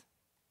enemies.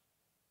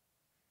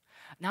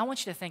 Now I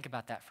want you to think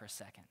about that for a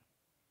second.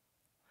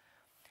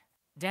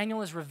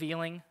 Daniel is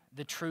revealing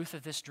the truth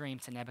of this dream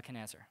to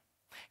Nebuchadnezzar.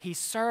 He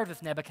served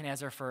with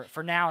Nebuchadnezzar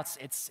for now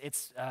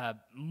it's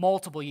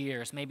multiple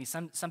years, maybe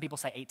some people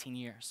say 18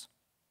 years.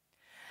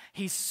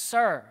 He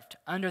served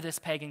under this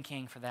pagan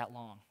king for that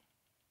long,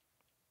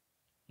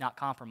 not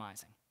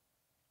compromising.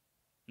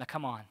 Now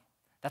come on,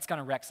 that's going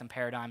to wreck some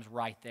paradigms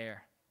right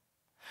there.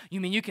 You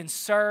mean you can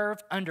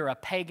serve under a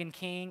pagan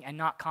king and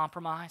not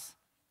compromise?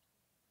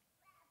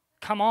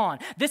 Come on,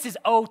 this is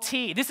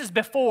OT. This is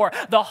before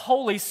the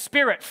Holy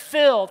Spirit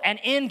filled and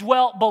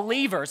indwelt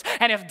believers.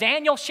 And if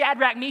Daniel,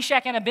 Shadrach,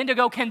 Meshach, and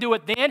Abednego can do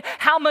it then,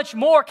 how much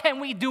more can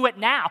we do it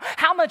now?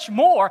 How much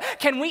more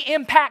can we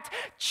impact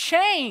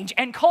change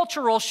and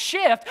cultural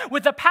shift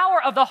with the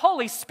power of the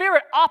Holy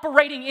Spirit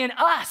operating in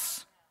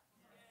us?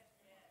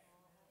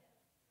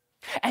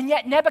 And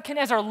yet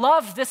Nebuchadnezzar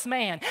loves this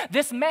man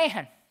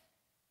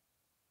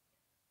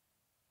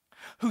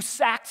who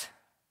sacked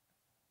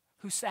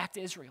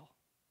Israel,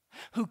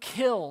 who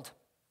killed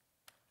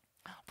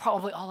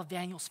probably all of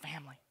Daniel's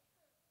family,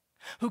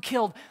 who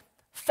killed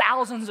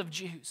thousands of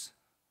Jews,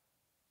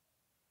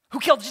 who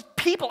killed just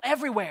people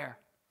everywhere,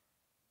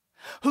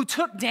 who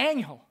took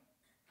Daniel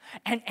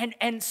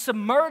and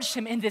submerged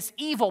him in this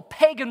evil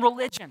pagan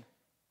religion.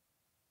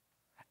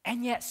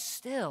 And yet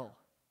still,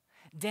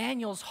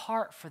 Daniel's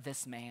heart for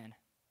this man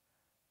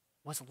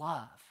was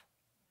love.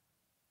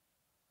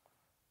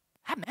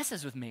 That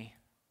messes with me.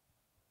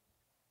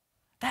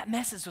 That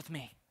messes with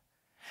me.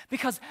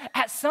 Because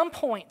at some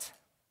point,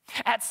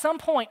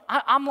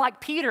 I'm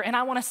like Peter and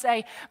I want to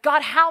say,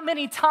 God, how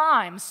many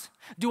times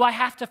do I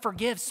have to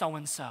forgive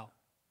so-and-so?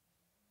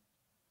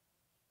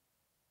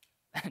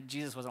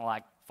 Jesus wasn't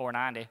like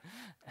 490.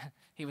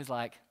 He was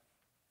like,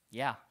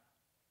 yeah.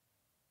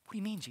 What do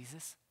you mean,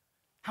 Jesus?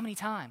 How many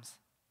times?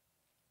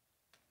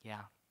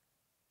 Yeah,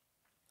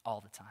 all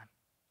the time.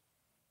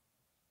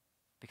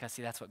 Because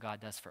see, that's what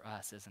God does for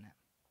us, isn't it?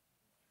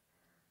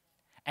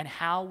 And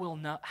how we'll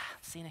know,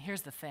 see, now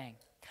here's the thing.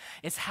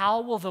 It's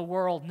how will the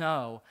world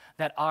know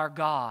that our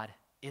God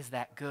is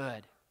that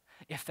good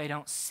if they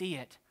don't see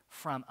it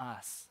from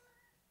us?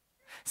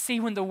 See,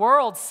 when the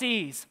world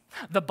sees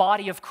the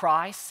body of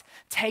Christ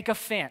take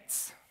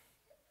offense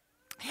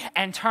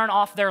and turn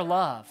off their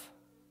love,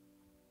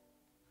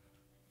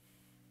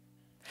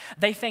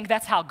 they think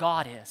that's how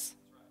God is.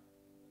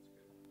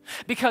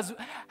 Because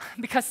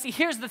see,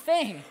 here's the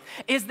thing,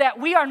 is that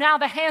we are now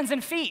the hands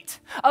and feet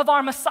of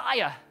our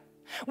Messiah.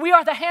 We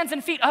are the hands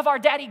and feet of our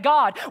Daddy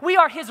God. We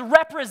are His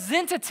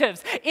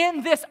representatives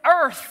in this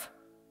earth.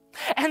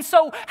 And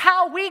so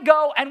how we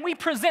go and we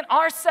present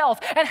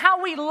ourselves and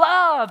how we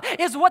love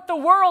is what the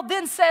world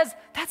then says,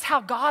 that's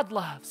how God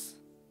loves.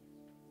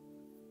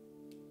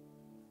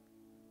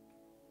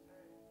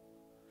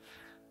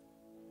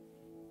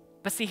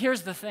 But see,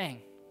 here's the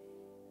thing.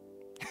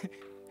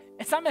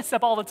 I mess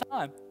up all the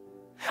time.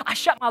 I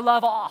shut my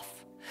love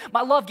off.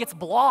 My love gets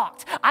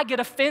blocked. I get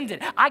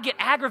offended. I get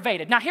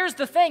aggravated. Now here's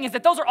the thing, is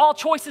that those are all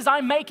choices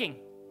I'm making.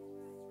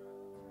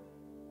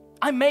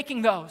 I'm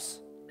making those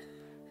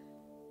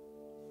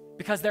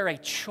because they're a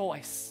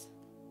choice.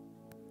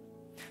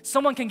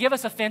 Someone can give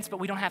us offense, but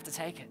we don't have to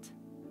take it.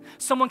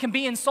 Someone can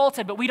be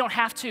insulted, but we don't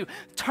have to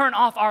turn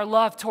off our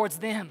love towards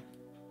them.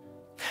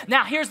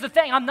 Now, here's the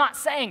thing. I'm not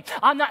saying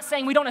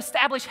we don't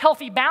establish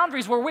healthy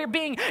boundaries where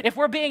if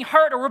we're being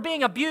hurt or we're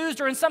being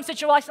abused or in some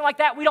situation like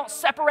that, we don't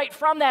separate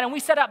from that and we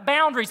set up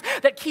boundaries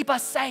that keep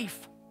us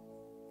safe.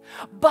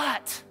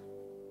 But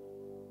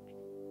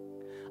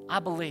I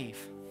believe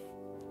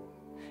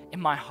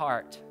in my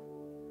heart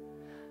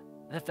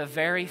that the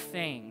very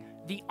thing,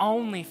 the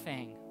only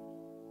thing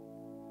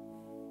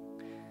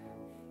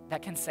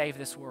that can save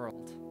this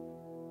world,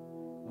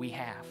 we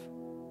have.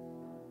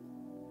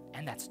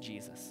 And that's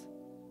Jesus.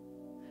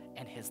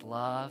 And His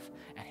love,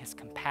 and His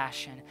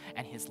compassion,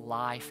 and His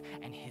life,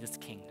 and His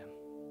kingdom.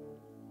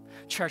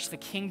 Church, the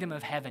kingdom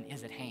of heaven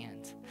is at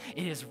hand.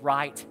 It is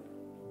right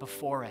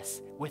before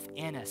us,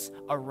 within us,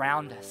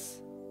 around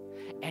us.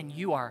 And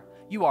you are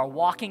you are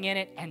walking in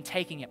it and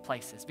taking it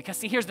places. Because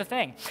see, here's the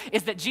thing,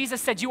 is that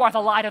Jesus said you are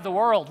the light of the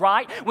world,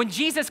 right? When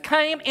Jesus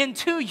came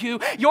into you,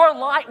 your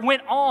light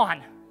went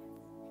on.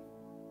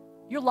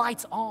 Your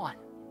light's on.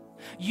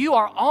 You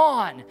are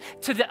on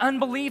to the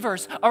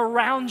unbelievers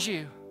around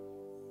you.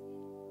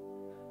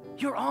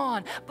 You're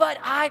on.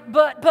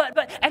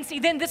 And see,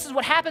 then this is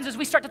what happens is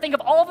we start to think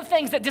of all the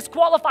things that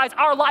disqualifies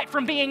our light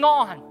from being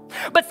on.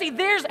 But see,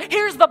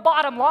 here's the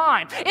bottom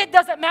line. It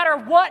doesn't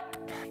matter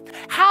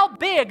how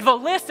big the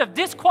list of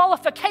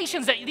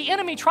disqualifications that the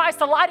enemy tries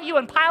to lie to you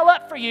and pile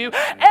up for you,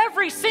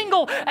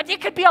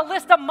 it could be a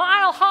list a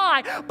mile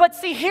high. But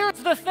see,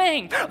 here's the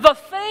thing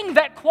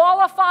that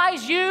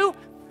qualifies you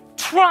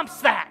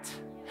trumps that.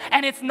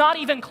 And it's not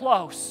even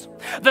close.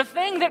 The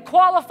thing that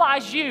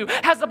qualifies you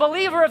as a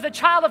believer of the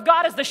child of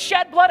God is the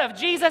shed blood of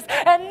Jesus,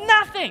 and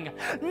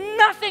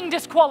nothing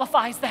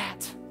disqualifies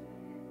that.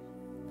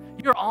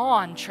 You're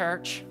on,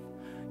 church.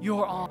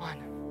 You're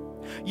on.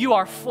 You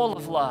are full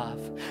of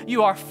love.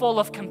 You are full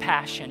of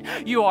compassion.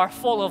 You are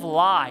full of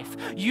life.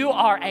 You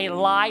are a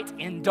light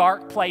in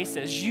dark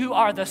places. You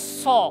are the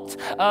salt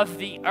of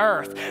the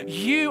earth.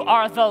 You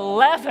are the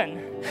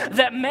leaven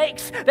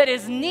that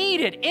is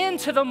needed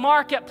into the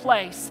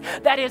marketplace,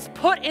 that is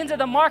put into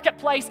the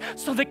marketplace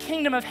so the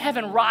kingdom of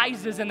heaven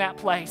rises in that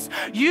place.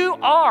 You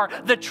are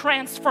the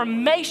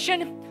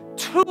transformation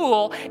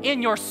tool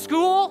in your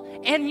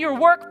school, in your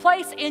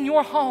workplace, in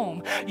your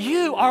home.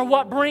 You are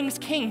what brings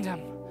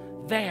kingdom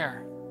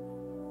there.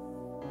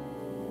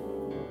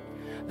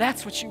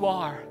 That's what you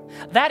are.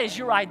 That is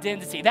your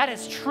identity. That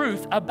is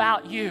truth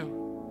about you.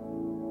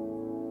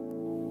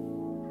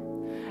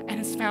 And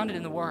it's founded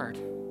in the Word.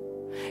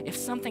 If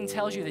something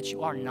tells you that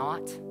you are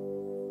not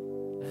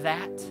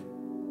that,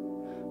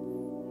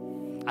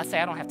 I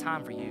say I don't have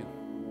time for you,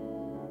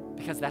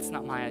 because that's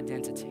not my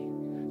identity.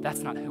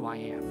 That's not who I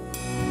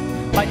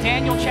am. By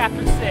Daniel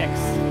chapter 6,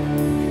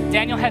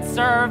 Daniel had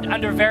served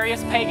under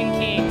various pagan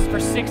kings for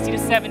 60 to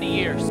 70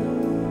 years.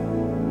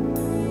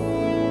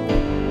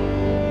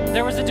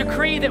 There was a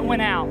decree that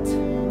went out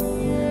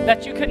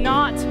that you could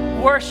not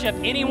worship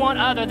anyone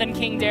other than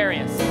King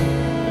Darius.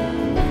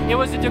 It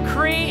was a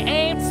decree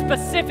aimed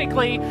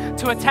specifically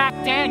to attack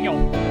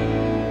Daniel.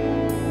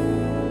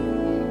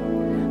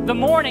 The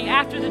morning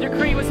after the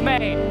decree was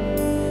made,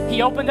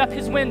 he opened up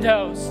his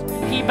windows,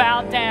 he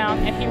bowed down,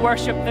 and he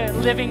worshiped the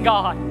living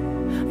God,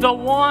 the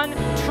one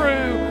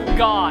true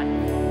God.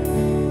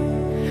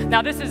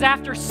 Now, this is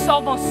after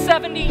almost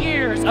 70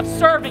 years of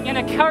serving in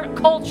a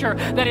culture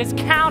that is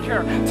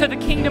counter to the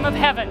kingdom of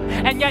heaven,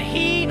 and yet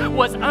he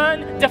was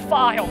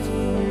undefiled.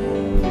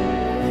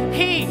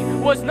 He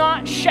was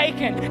not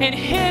shaken in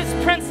his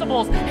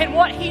principles and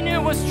what he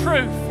knew was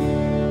truth.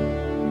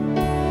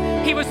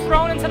 He was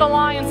thrown into the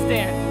lion's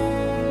den.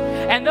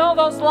 And though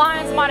those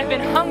lions might have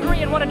been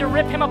hungry and wanted to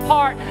rip him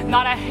apart,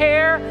 not a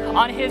hair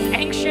on his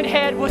ancient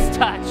head was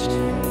touched.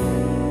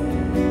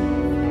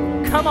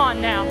 Come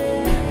on now.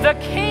 The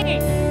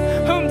king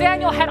whom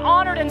Daniel had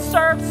honored and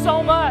served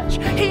so much,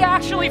 he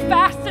actually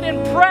fasted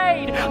and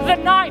prayed the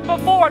night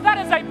before. That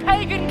is a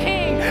pagan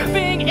king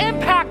being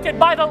impacted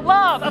by the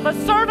love of a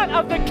servant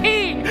of the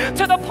king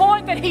to the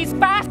point that he's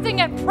fasting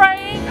and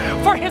praying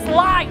for his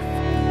life.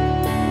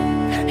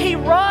 He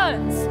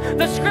runs.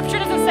 The scripture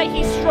doesn't say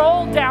he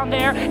strolled down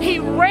there. He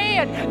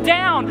ran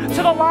down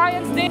to the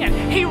lion's den.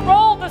 He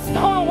rolled the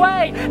stone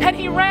away and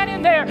he ran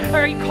in there,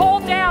 or he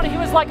called down and he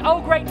was like, "Oh,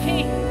 great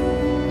king,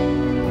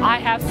 I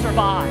have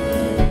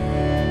survived."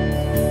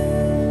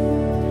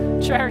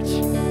 Church,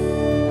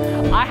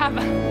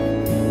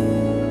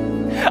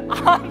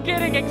 I'm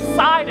getting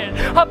excited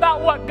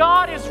about what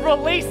God is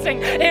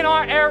releasing in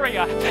our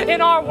area, in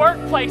our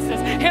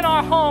workplaces, in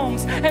our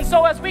homes. And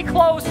so as we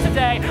close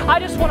today, I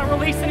just want to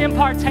release an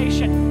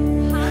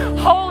impartation.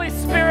 Holy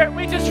Spirit,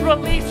 we just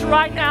release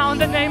right now in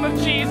the name of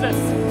Jesus.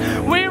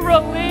 We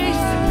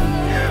release,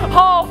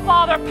 oh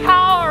Father,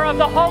 power of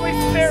the Holy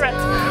Spirit,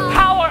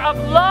 power of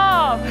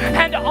love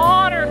and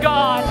honor,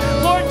 God,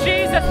 Lord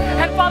Jesus.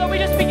 And Father, we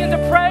just begin to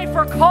pray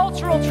for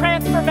cultural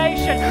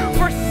transformation,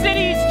 for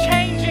cities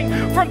changing,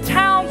 from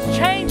towns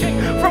changing,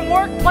 from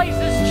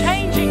workplaces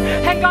changing.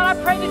 And God,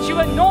 I pray that you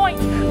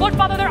anoint. Lord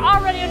Father, they're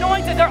already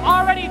anointed. They're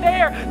already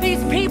there.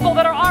 These people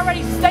that are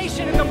already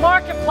stationed in the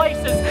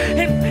marketplaces,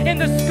 in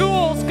the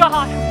schools,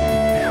 God.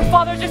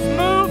 Father, just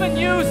move and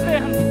use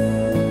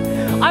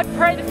them. I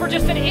pray that for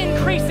just an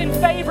increase in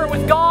favor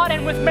with God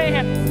and with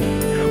man.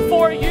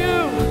 For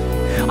you.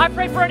 I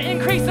pray for an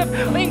increase of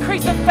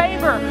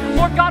favor,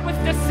 Lord God, with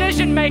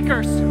decision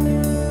makers.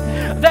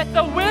 That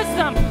the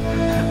wisdom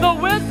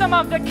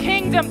of the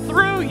kingdom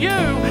through you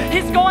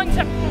is going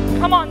to,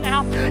 come on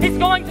now, it's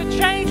going to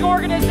change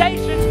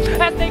organizations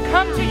as they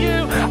come to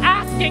you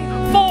asking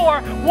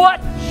for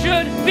what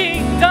should be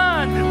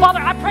done. Father,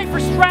 I pray for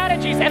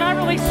strategies, and I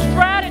release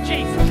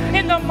strategies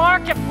in the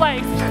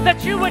marketplace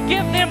that you would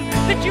give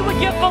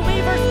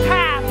believers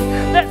paths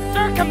that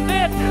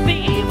circumvent the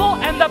evil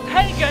and the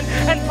pagan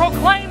and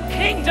proclaim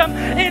kingdom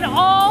in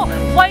all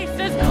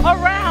places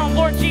around,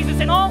 Lord Jesus,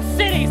 in all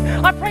cities.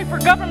 I I pray for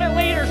government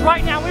leaders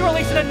right now. We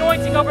release an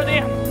anointing over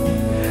them.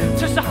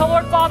 Just,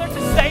 Lord Father,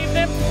 to save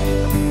them,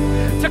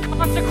 to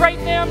consecrate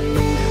them,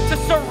 to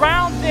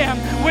surround them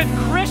with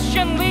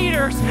Christian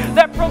leaders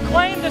that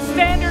proclaim the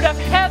standard of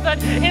heaven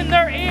in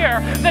their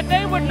ear, that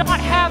they would not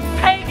have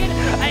pagan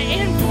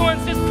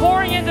influences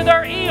pouring into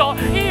their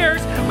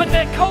ears, but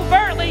that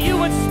covertly you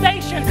would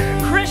station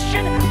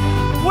Christian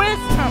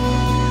wisdom,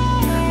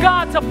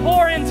 God, to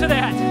pour into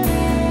that.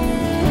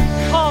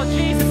 Oh,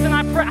 Jesus, and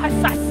I pray,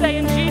 I say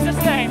in Jesus'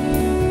 name,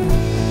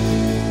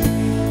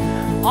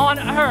 on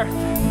earth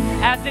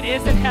as it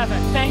is in heaven.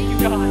 Thank you,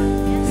 God.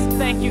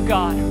 Thank you,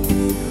 God.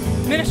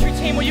 Ministry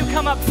team, will you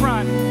come up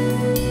front?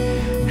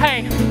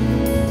 Hey,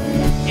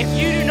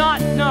 if you do not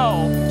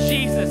know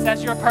Jesus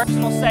as your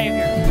personal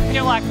Savior, and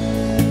you're like,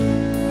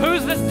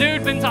 who's this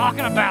dude been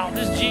talking about?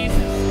 This Jesus.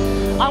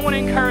 I want to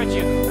encourage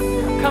you.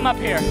 Come up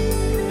here.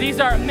 These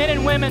are men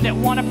and women that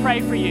want to pray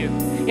for you.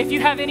 If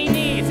you have any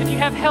needs, if you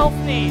have health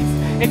needs,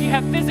 if you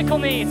have physical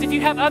needs, if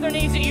you have other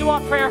needs that you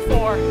want prayer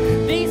for,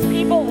 these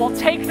people will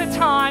take the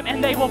time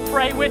and they will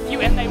pray with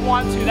you, and they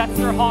want to. That's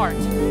their heart.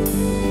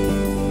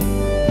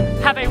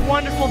 Have a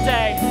wonderful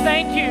day.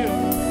 Thank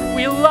you.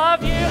 We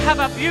love you. Have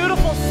a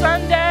beautiful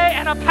Sunday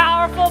and a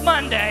powerful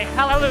Monday.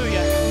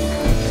 Hallelujah.